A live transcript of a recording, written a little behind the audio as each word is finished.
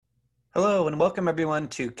Hello and welcome everyone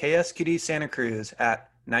to KSQD Santa Cruz at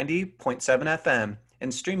 90.7 FM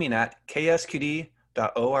and streaming at ksqd.org.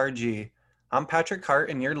 I'm Patrick Hart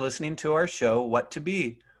and you're listening to our show, What to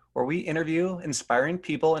Be, where we interview inspiring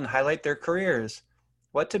people and highlight their careers.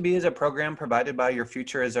 What to Be is a program provided by Your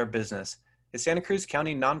Future is Our Business, a Santa Cruz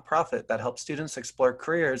County nonprofit that helps students explore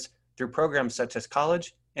careers through programs such as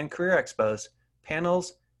college and career expos,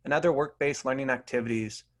 panels, and other work-based learning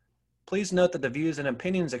activities. Please note that the views and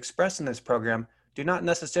opinions expressed in this program do not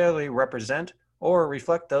necessarily represent or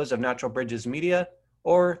reflect those of Natural Bridges Media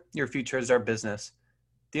or Your Future is Our Business.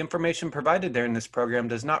 The information provided during this program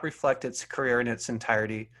does not reflect its career in its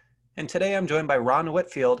entirety. And today I'm joined by Ron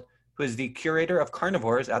Whitfield, who is the curator of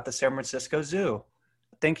carnivores at the San Francisco Zoo.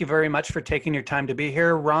 Thank you very much for taking your time to be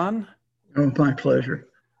here, Ron. Oh, my pleasure.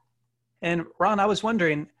 And Ron, I was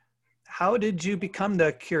wondering, how did you become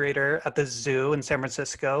the curator at the zoo in San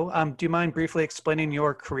Francisco? Do you mind briefly explaining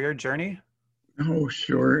your career journey? Oh,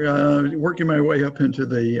 sure. Working my way up into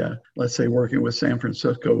the, let's say, working with San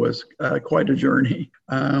Francisco was quite a journey.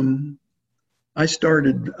 I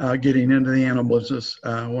started getting into the animal business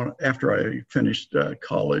after I finished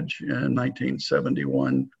college in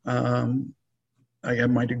 1971. I got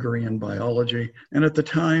my degree in biology. And at the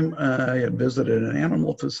time, I had visited an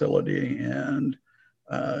animal facility and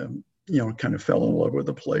kind of fell in love with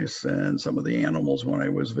the place and some of the animals when I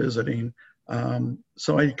was visiting.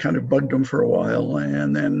 So I kind of bugged them for a while,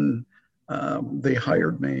 and then they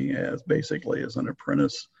hired me as an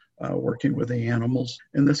apprentice working with the animals.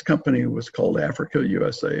 And this company was called Africa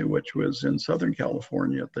USA, which was in Southern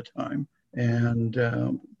California at the time.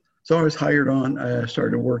 And so I was hired on. I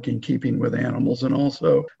started working keeping with animals. And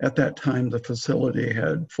also at that time, the facility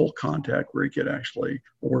had full contact where you could actually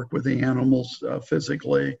work with the animals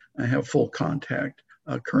physically and have full contact.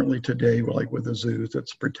 Currently today, like with the zoos,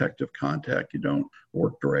 it's protective contact. You don't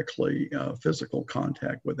work directly physical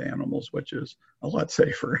contact with animals, which is a lot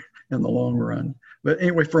safer in the long run. But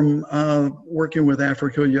anyway, from working with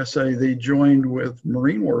Africa USA, they joined with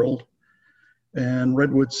Marine World and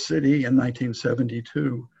Redwood City in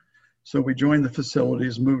 1972. So we joined the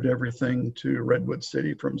facilities, moved everything to Redwood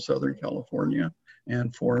City from Southern California,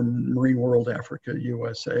 and formed Marine World Africa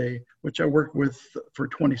USA, which I worked with for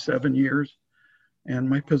 27 years. And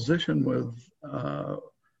my position with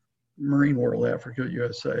Marine World Africa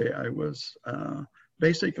USA, I was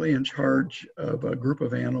basically in charge of a group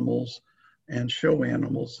of animals and show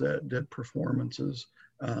animals that did performances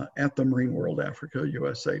at the Marine World Africa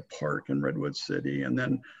USA Park in Redwood City. And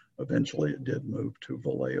then eventually it did move to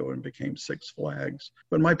Vallejo and became Six Flags.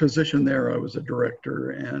 But my position there, I was a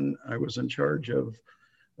director and I was in charge of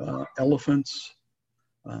elephants,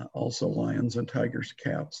 also lions and tigers,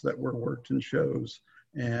 cats that were worked in shows,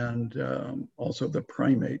 and also the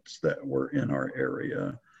primates that were in our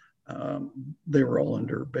area. They were all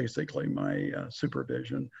under basically my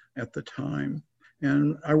supervision at the time.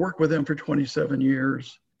 And I worked with them for 27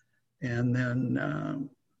 years. And then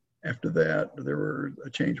after that, there were a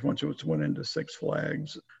change once it went into Six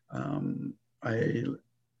Flags. A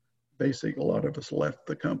lot of us left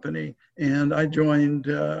the company, and I joined,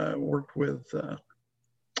 worked with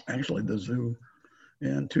actually the zoo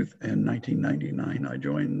in 1999. I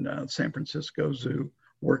joined San Francisco Zoo,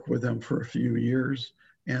 worked with them for a few years,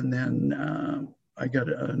 and then I got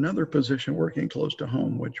another position working close to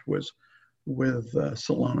home, which was with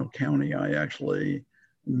Solano County. I actually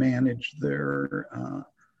managed their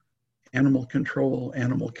animal control,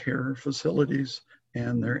 animal care facilities,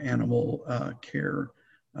 and their animal care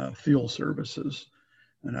field services.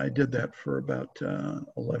 And I did that for about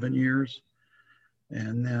 11 years.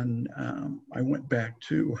 And then I went back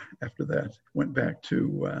to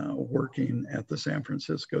working at the San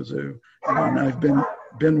Francisco Zoo. And I've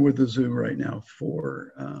been with the zoo right now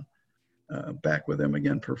for, back with them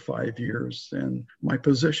again for 5 years. And my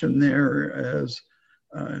position there as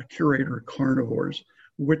curator of carnivores,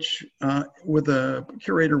 which with a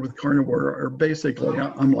curator with carnivore are basically,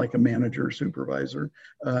 I'm like a manager, supervisor.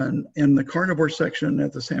 In the carnivore section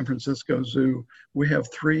at the San Francisco Zoo, we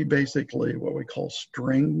have three basically what we call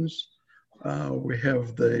strings. We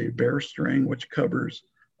have the bear string, which covers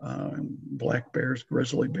black bears,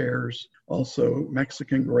 grizzly bears, also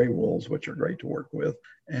Mexican gray wolves, which are great to work with,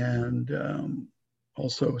 and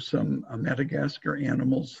also some Madagascar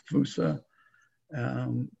animals, Fusa,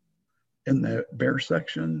 in the bear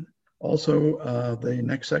section. Also, the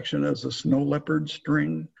next section is a snow leopard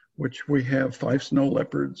string, which we have 5 snow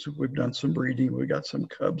leopards. We've done some breeding. We got some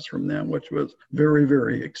cubs from them, which was very,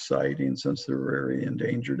 very exciting since they're very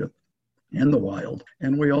endangered in the wild.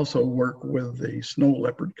 And we also work with the Snow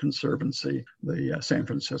Leopard Conservancy, the San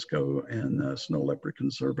Francisco and Snow Leopard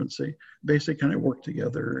Conservancy. Basically kind of work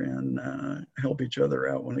together and help each other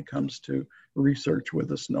out when it comes to research with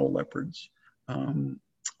the snow leopards.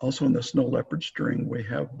 Also in the snow leopard string, we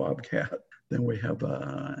have bobcat, then we have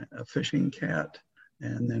a fishing cat,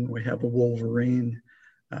 and then we have a wolverine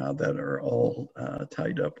that are all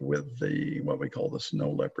tied up with the what we call the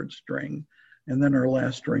snow leopard string. And then our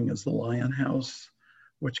last string is the lion house,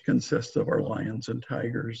 which consists of our lions and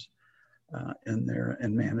tigers in there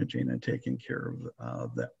and managing and taking care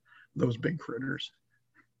of those big critters.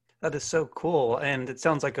 That is so cool. And it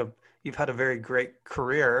sounds like you've had a very great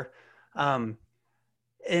career.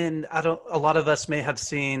 And a lot of us may have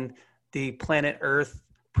seen the Planet Earth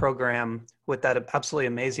program with that absolutely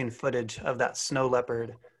amazing footage of that snow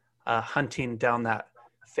leopard hunting down that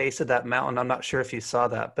face of that mountain. I'm not sure if you saw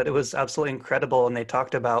that, but it was absolutely incredible. And they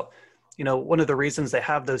talked about, one of the reasons they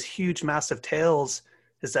have those huge, massive tails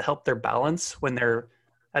is to help their balance when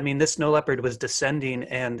this snow leopard was descending,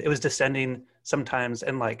 and it was descending sometimes,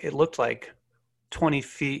 and it looked like 20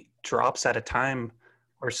 feet drops at a time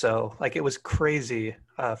or so. It was crazy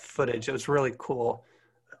footage. It was really cool.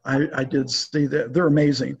 I did see that. They're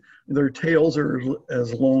amazing. Their tails are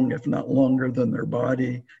as long, if not longer, than their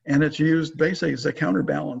body. And it's used basically as a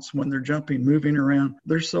counterbalance when they're jumping, moving around.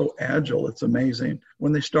 They're so agile. It's amazing.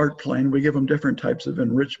 When they start playing, we give them different types of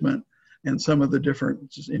enrichment. And some of the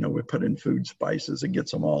different, we put in food spices. It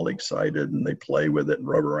gets them all excited, and they play with it and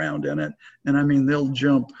rub around in it. And they'll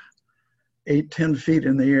jump 8-10 feet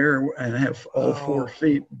in the air and have all 4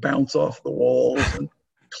 feet bounce off the walls and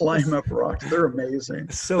climb up rocks. They're amazing.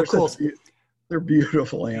 So cool. They're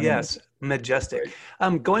beautiful animals. Yes, majestic.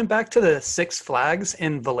 Going back to the Six Flags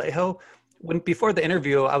in Vallejo, before the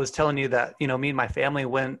interview, I was telling you that, me and my family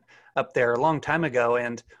went up there a long time ago,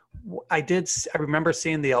 and I remember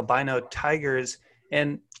seeing the albino tigers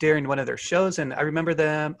and during one of their shows, and I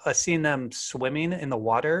remember seeing them swimming in the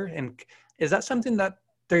water. And is that something that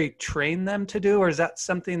they train them to do, or is that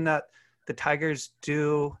something that the tigers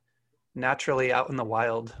do naturally out in the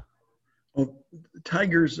wild? Well,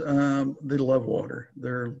 tigers, they love water.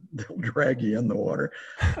 They'll drag you in the water.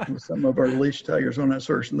 Some of our leash tigers, when I was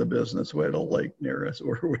first in the business, we had a lake near us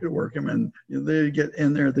where we'd work them, and they get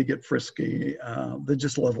in there, they get frisky. They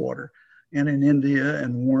just love water. And in India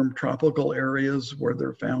and warm tropical areas where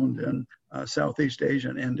they're found in Southeast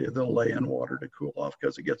Asia and India, they'll lay in water to cool off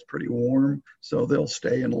because it gets pretty warm. So they'll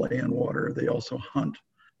stay and lay in water. They also hunt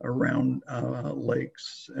around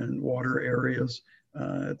lakes and water areas.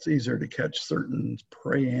 It's easier to catch certain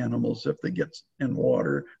prey animals if they get in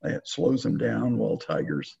water. It slows them down, while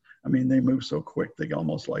tigers, they move so quick, they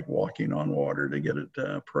almost like walking on water to get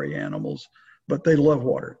at prey animals. But they love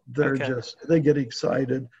water. They get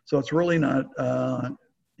excited. So it's really not,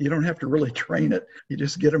 you don't have to really train it. You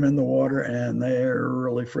just get them in the water and they're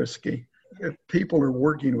really frisky. If people are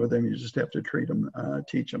working with them, you just have to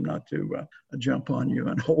teach them not to jump on you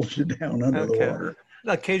and hold you down under the water.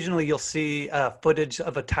 Occasionally you'll see footage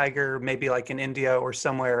of a tiger, maybe in India or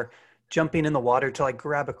somewhere, jumping in the water to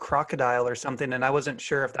grab a crocodile or something. And I wasn't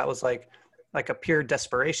sure if that was like a pure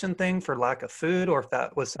desperation thing for lack of food, or if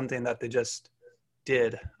that was something that they just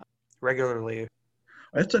did regularly.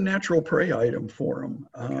 It's a natural prey item for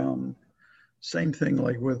them. Same thing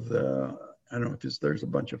with, I don't know if there's a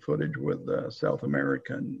bunch of footage with South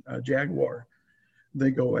American jaguar.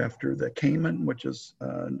 They go after the caiman, which is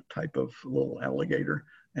a type of little alligator,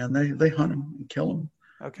 and they hunt them and kill them.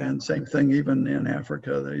 And same thing even in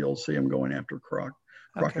Africa, you'll see them going after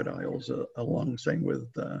crocodiles same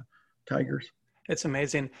with tigers. It's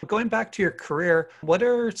amazing. Going back to your career, what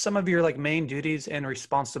are some of your main duties and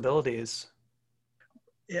responsibilities?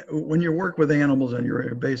 Yeah, when you work with animals and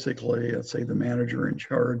you're basically, let's say, the manager in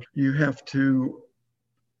charge, you have to,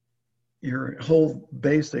 your whole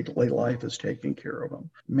basically life is taking care of them,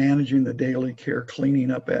 managing the daily care,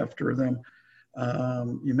 cleaning up after them.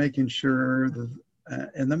 You're making sure that,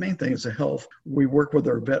 and the main thing is the health. We work with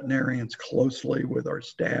our veterinarians closely with our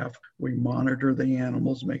staff. We monitor the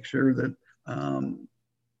animals, make sure that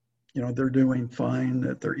they're doing fine,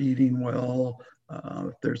 that they're eating well.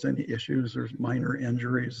 If there's any issues, there's minor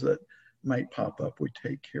injuries that might pop up, we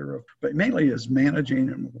take care of. But mainly is managing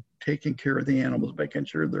and taking care of the animals, making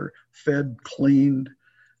sure they're fed, cleaned,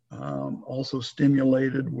 also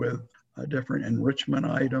stimulated with different enrichment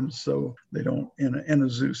items so they don't, in a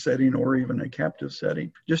zoo setting or even a captive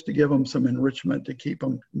setting, just to give them some enrichment to keep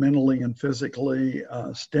them mentally and physically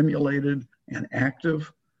stimulated and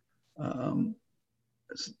active.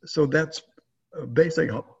 So that's a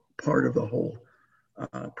basic part of the whole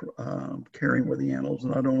caring with the animals,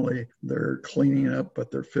 not only their cleaning up,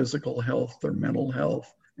 but their physical health, their mental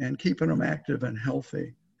health, and keeping them active and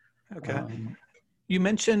healthy. Okay. You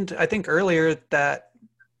mentioned, I think earlier that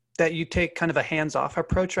you take kind of a hands-off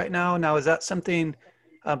approach right now. Now, is that something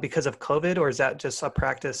because of COVID, or is that just a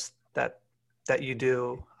practice that you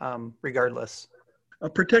do regardless?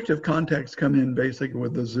 Protective contacts come in basically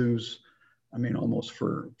with the zoos. I mean, almost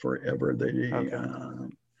forever. Okay.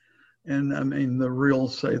 And I mean, the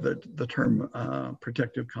reals say that the term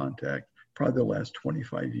protective contact probably the last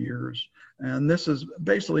 25 years. And this is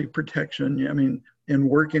basically protection. I mean, in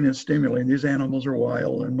working and stimulating, these animals are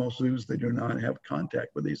wild, and most zoos, they do not have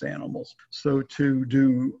contact with these animals. So to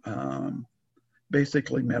do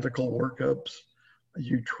basically medical workups,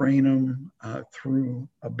 you train them through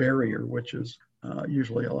a barrier, which is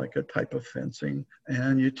usually like a type of fencing,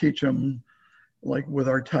 and you teach them, like with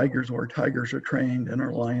our tigers, where tigers are trained, and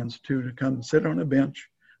our lions too, to come sit on a bench.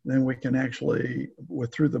 Then we can actually,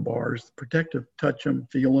 through the bars, protective, touch them,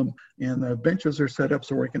 feel them. And the benches are set up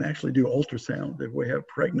so we can actually do ultrasound. If we have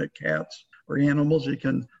pregnant cats or animals,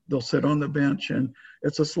 they'll sit on the bench, and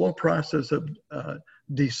it's a slow process of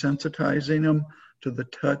desensitizing them to the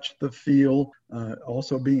touch, the feel,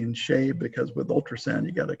 also being shaved, because with ultrasound,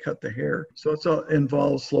 you got to cut the hair. So it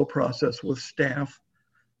involves slow process with staff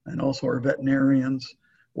and also our veterinarians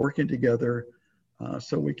working together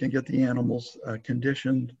so we can get the animals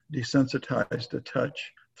conditioned, desensitized to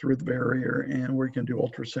touch through the barrier, and we can do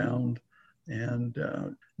ultrasound and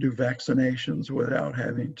do vaccinations without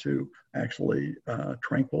having to actually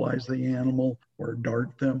tranquilize the animal or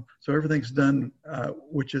dart them. So everything's done,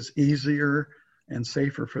 which is easier and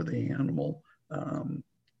safer for the animal.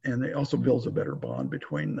 And it also builds a better bond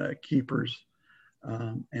between the keepers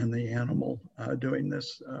and the animal doing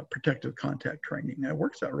this protective contact training. That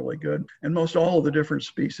works out really good. And most all of the different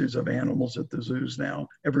species of animals at the zoos now,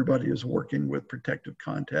 everybody is working with protective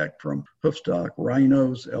contact, from hoofstock,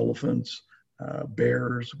 rhinos, elephants,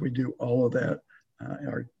 bears. We do all of that.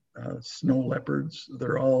 Our snow leopards,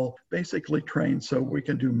 they're all basically trained so we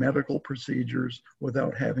can do medical procedures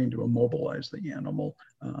without having to immobilize the animal,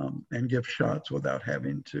 and give shots without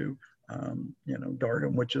having to dart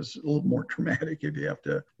them, which is a little more traumatic if you have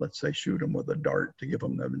to, let's say, shoot them with a dart to give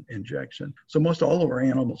them the injection. So most all of our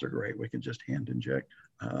animals are great. We can just hand inject,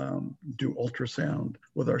 do ultrasound.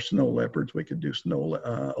 With our snow leopards, we could do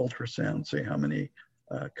ultrasound, see how many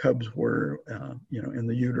cubs were, in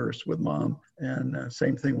the uterus with mom, and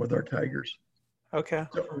same thing with our tigers. Okay.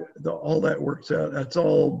 So all that works out. That's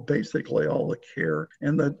all basically all the care.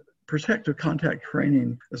 And the protective contact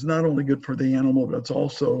training is not only good for the animal, but it's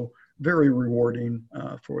also very rewarding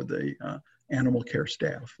for the animal care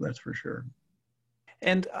staff, that's for sure.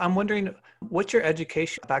 And I'm wondering, what's your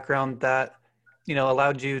education background that,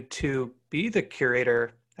 allowed you to be the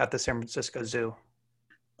curator at the San Francisco Zoo?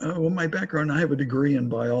 Well, my background, I have a degree in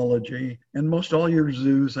biology, and most all your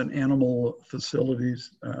zoos and animal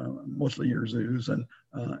facilities, mostly your zoos and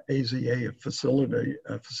AZA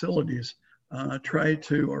facilities, try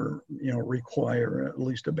to, or require at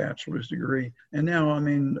least a bachelor's degree. And now, I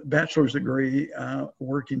mean, bachelor's degree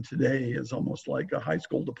working today is almost like a high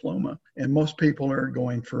school diploma, and most people are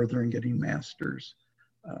going further and getting masters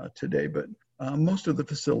today. But most of the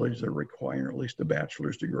facilities are requiring at least a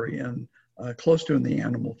bachelor's degree, and close to in the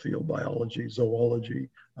animal field, biology, zoology,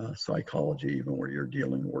 psychology, even where you're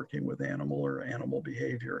working with animal or animal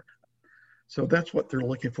behavior. So that's what they're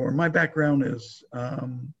looking for. My background is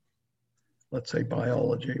let's say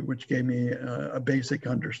biology, which gave me a basic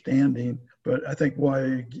understanding. But I think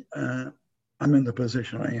why I'm in the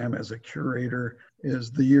position I am as a curator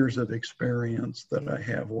is the years of experience that I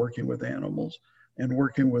have working with animals and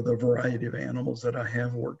working with a variety of animals that I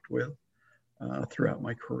have worked with throughout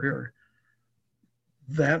my career.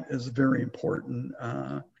 That is very important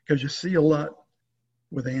because you see a lot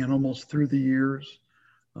with animals through the years.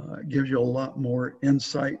 It gives you a lot more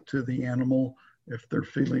insight to the animal, if they're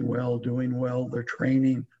feeling well, doing well, they're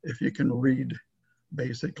training, if you can read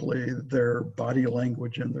basically their body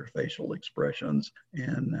language and their facial expressions,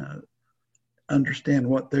 and understand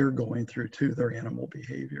what they're going through too, their animal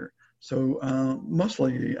behavior. So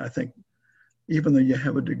mostly, I think, even though you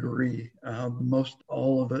have a degree, most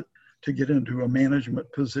all of it, to get into a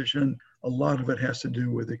management position, a lot of it has to do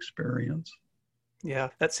with experience. Yeah,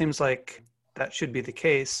 that seems like that should be the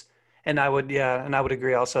case. And I would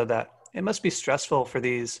agree also that it must be stressful for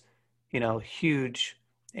these, huge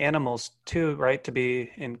animals too, right? To be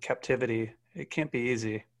in captivity. It can't be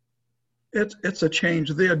easy. It's a change.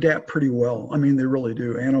 They adapt pretty well. I mean, they really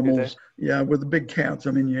do. Do they? Animals, yeah, with the big cats.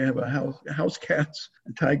 I mean, you have house cats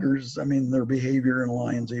and tigers. I mean, their behavior, and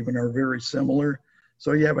lions even, are very similar.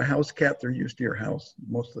 So you have a house cat, they're used to your house.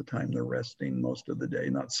 Most of the time they're resting most of the day,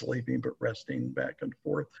 not sleeping, but resting back and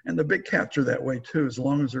forth. And the big cats are that way too. As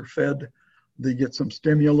long as they're fed, they get some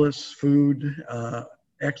stimulus, food,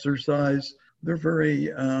 exercise. They're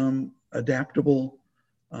very adaptable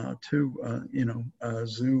to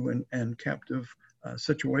zoo and captive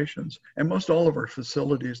situations. And most all of our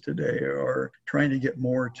facilities today are trying to get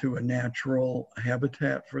more to a natural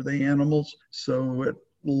habitat for the animals. So it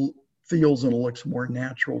feels and looks more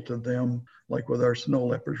natural to them. Like with our snow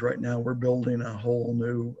leopards right now, we're building a whole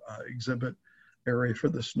new exhibit area for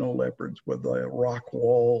the snow leopards with a rock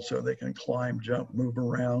wall so they can climb, jump, move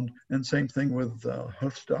around. And same thing with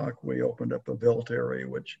hoofstock. We opened up a veldt area,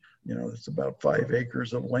 which, it's about 5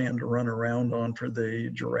 acres of land to run around on for the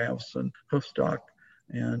giraffes and hoofstock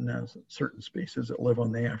and certain species that live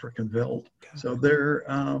on the African veldt. So they're,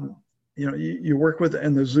 you work with,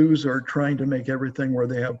 and the zoos are trying to make everything where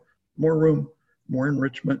they have more room, more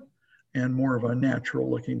enrichment, and more of a natural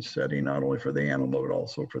looking setting, not only for the animal, but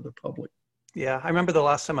also for the public. Yeah, I remember the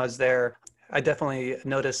last time I was there, I definitely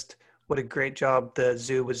noticed what a great job the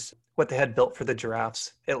zoo was, what they had built for the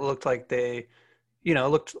giraffes. It looked like they,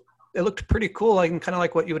 it looked pretty cool, like kind of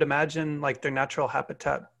like what you would imagine like their natural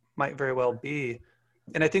habitat might very well be.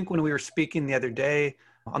 And I think when we were speaking the other day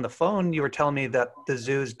on the phone, you were telling me that the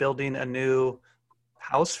zoo is building a new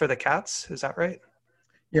house for the cats. Is that right?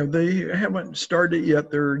 Yeah, they haven't started yet.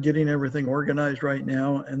 They're getting everything organized right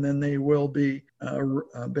now, and then they will be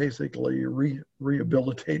basically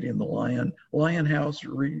rehabilitating the lion house,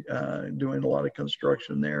 doing a lot of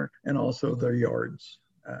construction there, and also their yards,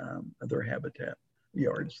 their habitat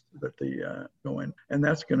yards that they go in. And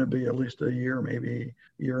that's going to be at least a year, maybe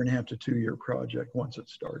a year and a half to 2 year project once it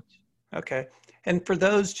starts. Okay. And for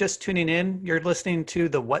those just tuning in, you're listening to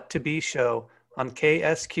the What to Be show on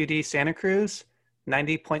KSQD Santa Cruz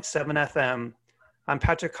 90.7 FM. I'm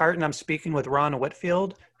Patrick Hart, and I'm speaking with Ron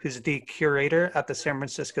Whitfield, who's the curator at the San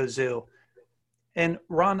Francisco Zoo. And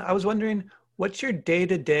Ron, I was wondering, what's your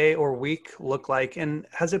day-to-day or week look like, and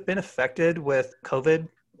has it been affected with COVID?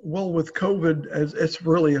 Well, with COVID, it's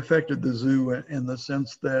really affected the zoo in the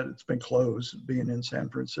sense that it's been closed, being in San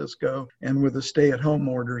Francisco, and with the stay-at-home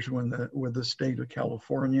orders with the state of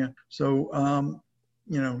California. So,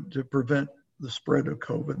 to prevent the spread of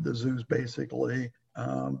COVID, the zoo's basically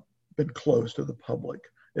been closed to the public.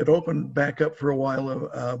 It opened back up for a while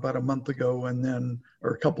about a month ago,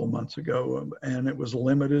 or a couple of months ago, and it was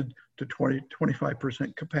limited to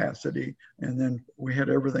 25% capacity. And then we had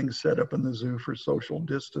everything set up in the zoo for social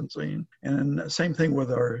distancing. And same thing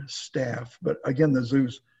with our staff. But again, the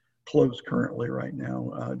zoo's closed currently right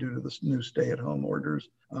now due to this new stay-at-home orders.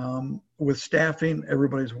 With staffing,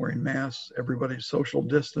 everybody's wearing masks, everybody's social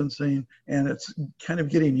distancing, and it's kind of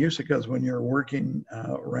getting used to, because when you're working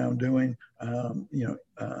around doing,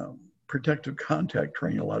 protective contact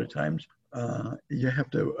training, a lot of times you have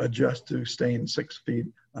to adjust to staying 6 feet,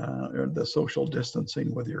 or the social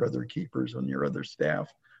distancing with your other keepers and your other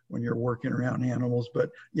staff when you're working around animals.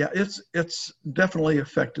 But yeah, it's definitely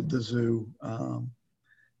affected the zoo.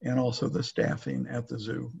 And also the staffing at the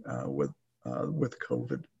zoo with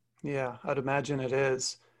COVID. Yeah, I'd imagine it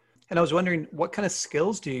is. And I was wondering, what kind of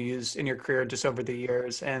skills do you use in your career just over the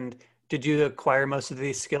years? And did you acquire most of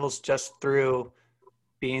these skills just through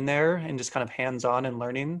being there and just kind of hands-on and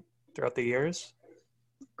learning throughout the years?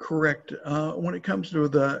 Correct. When it comes to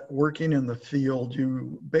the working in the field,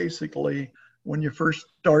 you basically, when you first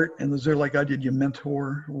start in the zoo like I did, you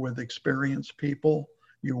mentor with experienced people.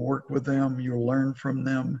 You work with them, you learn from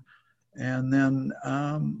them. And then,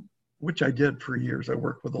 which I did for years, I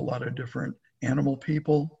worked with a lot of different animal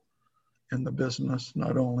people in the business,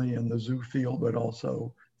 not only in the zoo field, but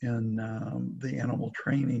also in the animal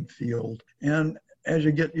training field. And as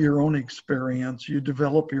you get your own experience, you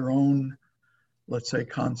develop your own, let's say,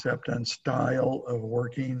 concept and style of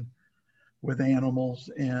working with animals,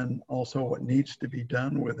 and also what needs to be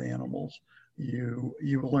done with animals. You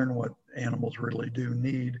learn what animals really do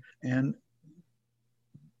need, and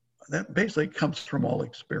that basically comes from all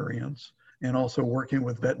experience, and also working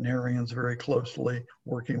with veterinarians very closely,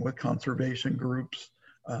 working with conservation groups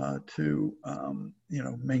to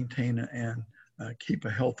maintain and keep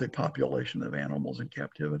a healthy population of animals in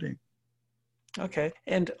captivity. Okay.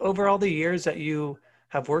 And over all the years that you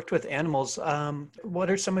have worked with animals,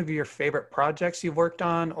 what are some of your favorite projects you've worked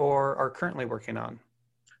on or are currently working on?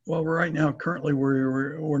 Well, right now, currently,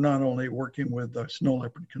 we're not only working with the Snow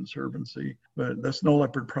Leopard Conservancy, but the Snow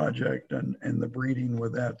Leopard Project and the breeding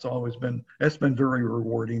with that's been very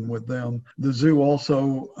rewarding with them. The zoo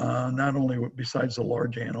also, not only besides the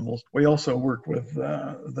large animals, we also work with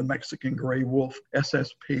the Mexican gray wolf,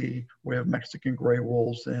 SSP. We have Mexican gray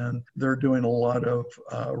wolves, and they're doing a lot of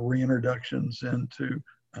reintroductions into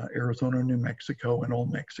Arizona, New Mexico, and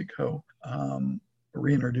Old Mexico.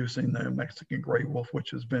 Reintroducing the Mexican gray wolf,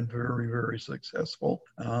 which has been very, very successful.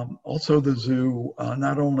 Also, the zoo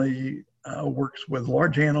not only works with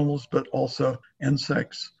large animals, but also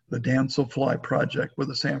insects. The Damselfly project with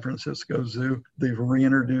the San Francisco Zoo, they've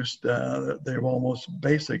reintroduced, they've almost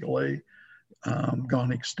basically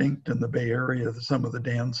gone extinct in the Bay Area, some of the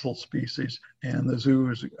damsel species. And the zoo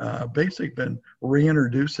has basically been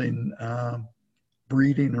reintroducing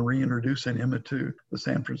breeding and reintroducing them into the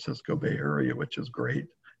San Francisco Bay Area, which is great.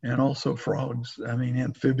 And also frogs, I mean,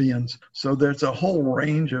 amphibians. So there's a whole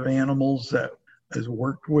range of animals that is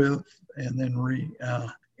worked with and then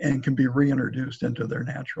and can be reintroduced into their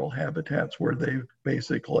natural habitats where they've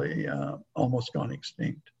basically almost gone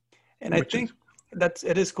extinct. And I think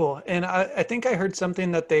it is cool. And I think I heard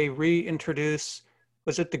something that they reintroduce,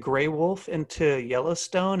 was it the gray wolf into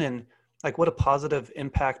Yellowstone, and like what a positive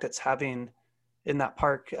impact it's having in that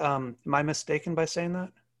park. Am I mistaken by saying that?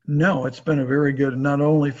 No, it's been a very good, not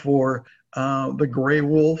only for the gray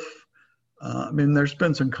wolf. I mean, there's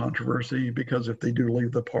been some controversy because if they do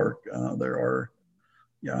leave the park, there are,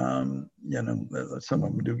 some of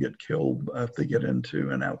them do get killed if they get into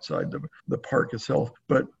and outside the park itself.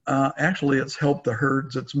 But actually, it's helped the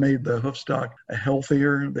herds. It's made the hoofstock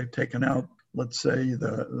healthier. They've taken out, let's say,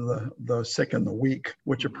 the sick and the weak,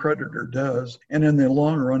 which a predator does. And in the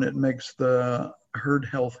long run, it makes the herd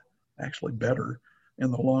health actually better.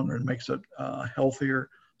 In the long run, it makes it healthier,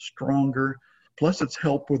 stronger. Plus, it's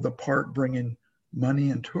helped with the park bringing money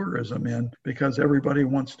and tourism in because everybody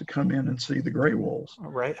wants to come in and see the gray wolves.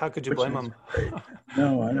 Right? How could you blame them?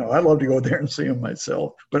 No, I know. I love to go there and see them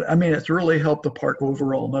myself. But I mean, it's really helped the park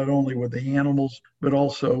overall, not only with the animals, but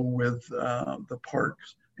also with the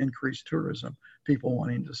park's increased tourism, people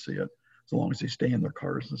wanting to see it, as long as they stay in their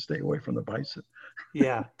cars and stay away from the bison.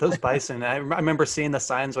 Yeah, those bison. I remember seeing the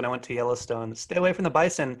signs when I went to Yellowstone, stay away from the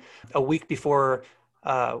bison. A week before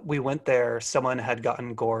we went there, someone had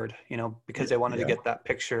gotten gored, because they wanted to get that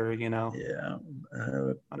picture, Yeah.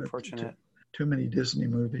 Unfortunate. Too many Disney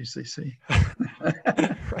movies they see.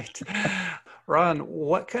 Right. Ron,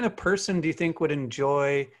 what kind of person do you think would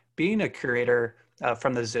enjoy being a curator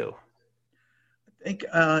from the zoo? I think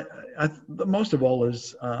most of all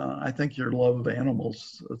is I think your love of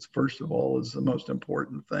animals. It's first of all is the most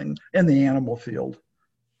important thing in the animal field,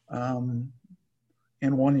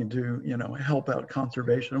 and wanting to help out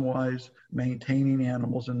conservation wise, maintaining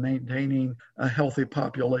animals and maintaining a healthy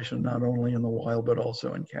population not only in the wild but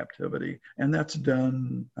also in captivity, and that's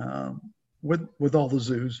done with all the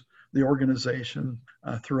zoos, the organization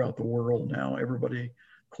throughout the world now. Everybody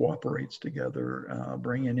cooperates together,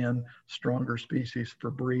 bringing in stronger species for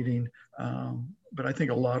breeding. But I think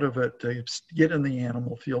a lot of it, to get in the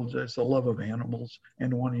animal field, is a love of animals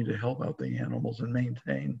and wanting to help out the animals and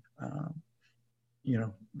maintain,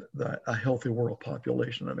 a healthy world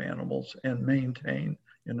population of animals and maintain,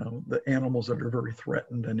 the animals that are very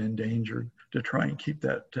threatened and endangered, to try and keep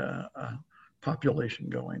that population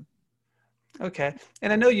going. Okay.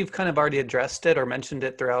 And I know you've kind of already addressed it or mentioned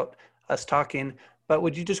it throughout us talking, but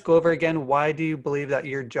would you just go over again, why do you believe that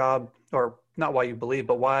your job, or not why you believe,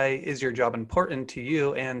 but why is your job important to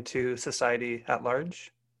you and to society at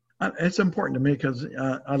large? It's important to me because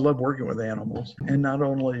I love working with animals, and not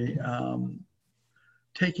only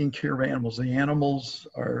taking care of animals. The animals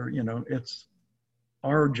are, it's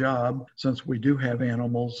our job, since we do have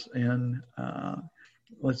animals in,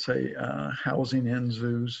 let's say, housing in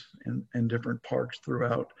zoos and different parks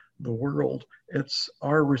throughout the world. It's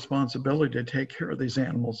our responsibility to take care of these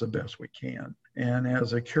animals the best we can. And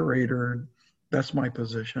as a curator, that's my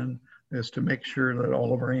position, is to make sure that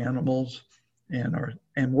all of our animals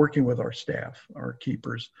and working with our staff, our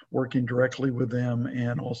keepers, working directly with them,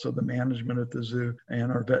 and also the management at the zoo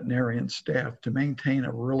and our veterinarian staff, to maintain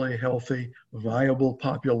a really healthy, viable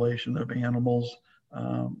population of animals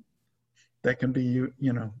that can be,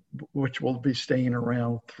 which will be staying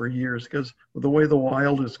around for years. Because the way the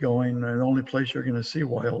wild is going, the only place you're going to see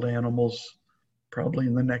wild animals probably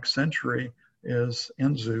in the next century is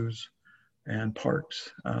in zoos and parks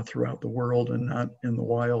throughout the world, and not in the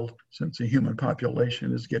wild, since the human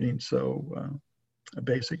population is getting so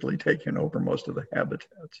basically taking over most of the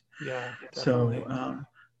habitats. Yeah, definitely. So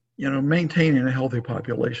maintaining a healthy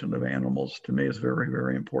population of animals to me is very,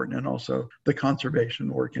 very important. And also the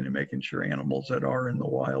conservation work and making sure animals that are in the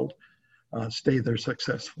wild stay there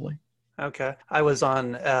successfully. Okay. I was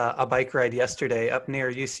on a bike ride yesterday up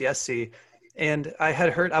near UCSC, and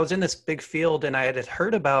I was in this big field, and I had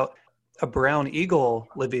heard about a brown eagle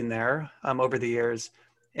living there over the years.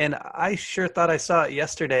 And I sure thought I saw it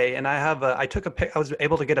yesterday. And I was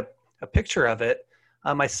able to get a picture of it.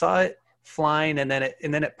 I saw it flying, and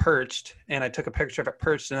then it perched, and I took a picture of it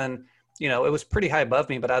perched, and then it was pretty high above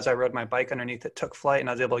me, but as I rode my bike underneath, it took flight, and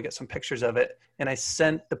I was able to get some pictures of it. And I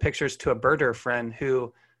sent the pictures to a birder friend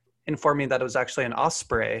who informed me that it was actually an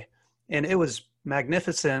osprey, and it was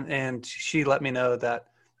magnificent. And she let me know that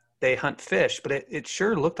they hunt fish, but it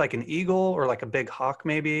sure looked like an eagle or like a big hawk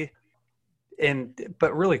maybe,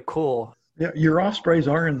 but really cool. Yeah, your ospreys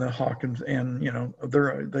are in the hawk, and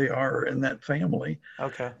they are in that family.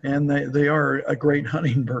 Okay. And they are a great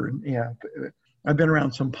hunting bird. Yeah, I've been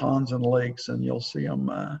around some ponds and lakes, and you'll see them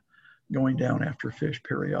going down after fish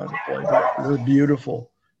periodically. They're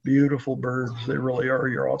beautiful, beautiful birds. They really are,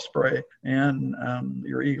 your osprey and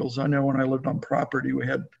your eagles. I know when I lived on property, we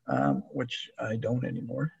had, which I don't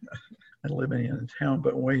anymore. I live in town,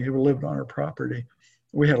 but when we lived on our property,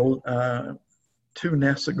 we had 2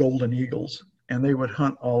 nests of golden eagles, and they would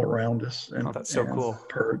hunt all around us. And, oh, that's so cool.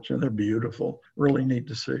 Perch, and they're beautiful. Really neat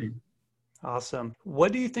to see. Awesome.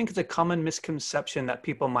 What do you think is a common misconception that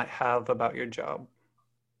people might have about your job?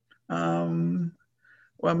 Well,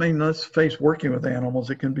 I mean, let's face working with animals,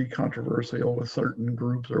 it can be controversial with certain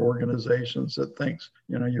groups or organizations that thinks,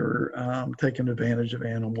 you're taking advantage of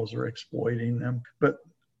animals or exploiting them. But,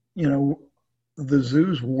 the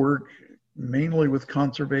zoos work mainly with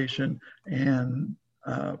conservation and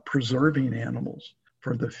preserving animals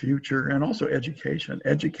for the future, and also education.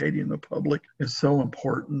 Educating the public is so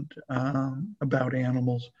important about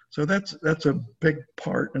animals. So that's a big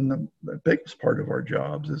part, and the biggest part of our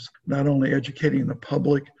jobs is not only educating the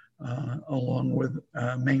public, along with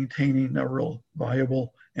maintaining a real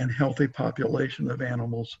viable and healthy population of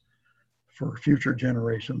animals for future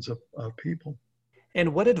generations of people.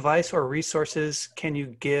 And what advice or resources can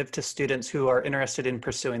you give to students who are interested in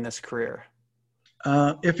pursuing this career?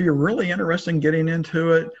 If you're really interested in getting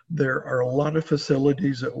into it, there are a lot of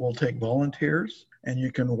facilities that will take volunteers, and you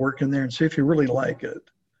can work in there and see if you really like it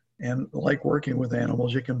and like working with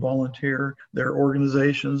animals. You can volunteer. There are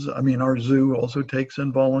organizations. I mean, our zoo also takes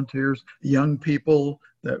in volunteers. Young people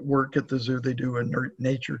that work at the zoo, they do a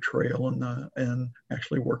nature trail and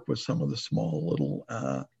actually work with some of the small little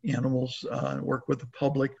animals, work with the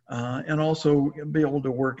public, and also be able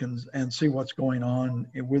to work and see what's going on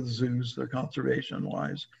with zoos, the conservation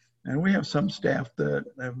wise. And we have some staff that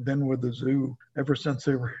have been with the zoo ever since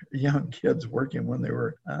they were young kids, working when they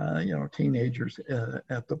were, teenagers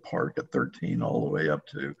at the park at 13, all the way up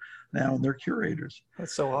to now, and they're curators.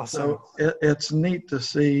 That's so awesome. So it's neat to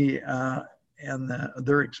see and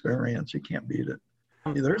their experience. You can't beat it.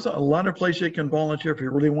 There's a lot of places you can volunteer if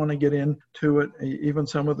you really want to get into it. Even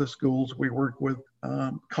some of the schools, we work with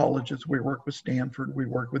colleges, we work with Stanford, we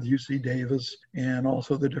work with UC Davis, and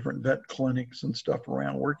also the different vet clinics and stuff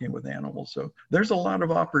around working with animals. So there's a lot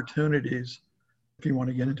of opportunities if you want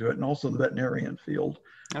to get into it. And also the veterinarian field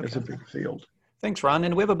is a big field. Thanks, Ron.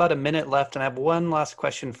 And we have about a minute left, and I have one last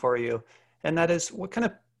question for you. And that is, what kind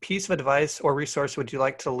of piece of advice or resource would you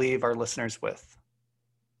like to leave our listeners with?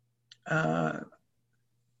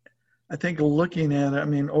 I think looking at it, I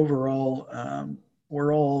mean, overall, we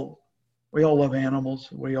all love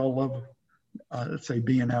animals. We all love, let's say,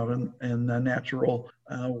 being out in the natural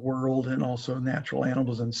world, and also natural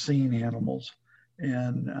animals and seeing animals.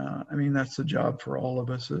 And I mean, that's the job for all of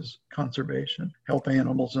us, is conservation, help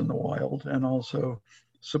animals in the wild, and also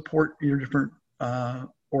support your different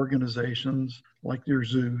organizations like your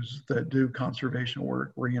zoos that do conservation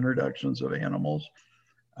work, reintroductions of animals.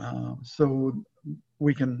 So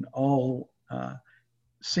we can all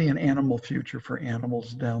see an animal future for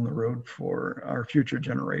animals down the road for our future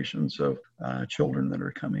generations of children that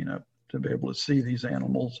are coming up, to be able to see these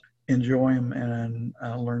animals, enjoy them, and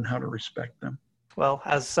learn how to respect them. Well,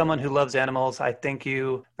 as someone who loves animals, I thank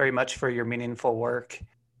you very much for your meaningful work.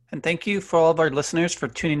 And thank you for all of our listeners for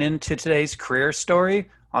tuning in to today's career story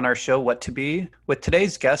on our show, What to Be, with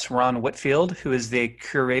today's guest, Ron Whitfield, who is the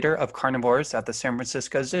curator of carnivores at the San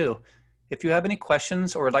Francisco Zoo. If you have any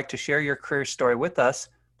questions or would like to share your career story with us,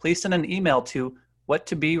 please send an email to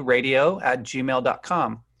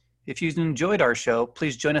whattoberadio@gmail.com. If you enjoyed our show,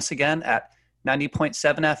 please join us again at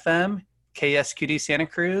 90.7 FM, KSQD Santa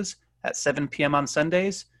Cruz at 7 p.m. on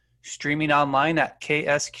Sundays, streaming online at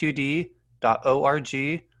ksqd.org,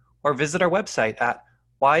 or visit our website at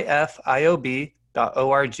yfiob.org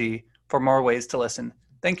for more ways to listen.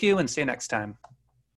 Thank you and see you next time.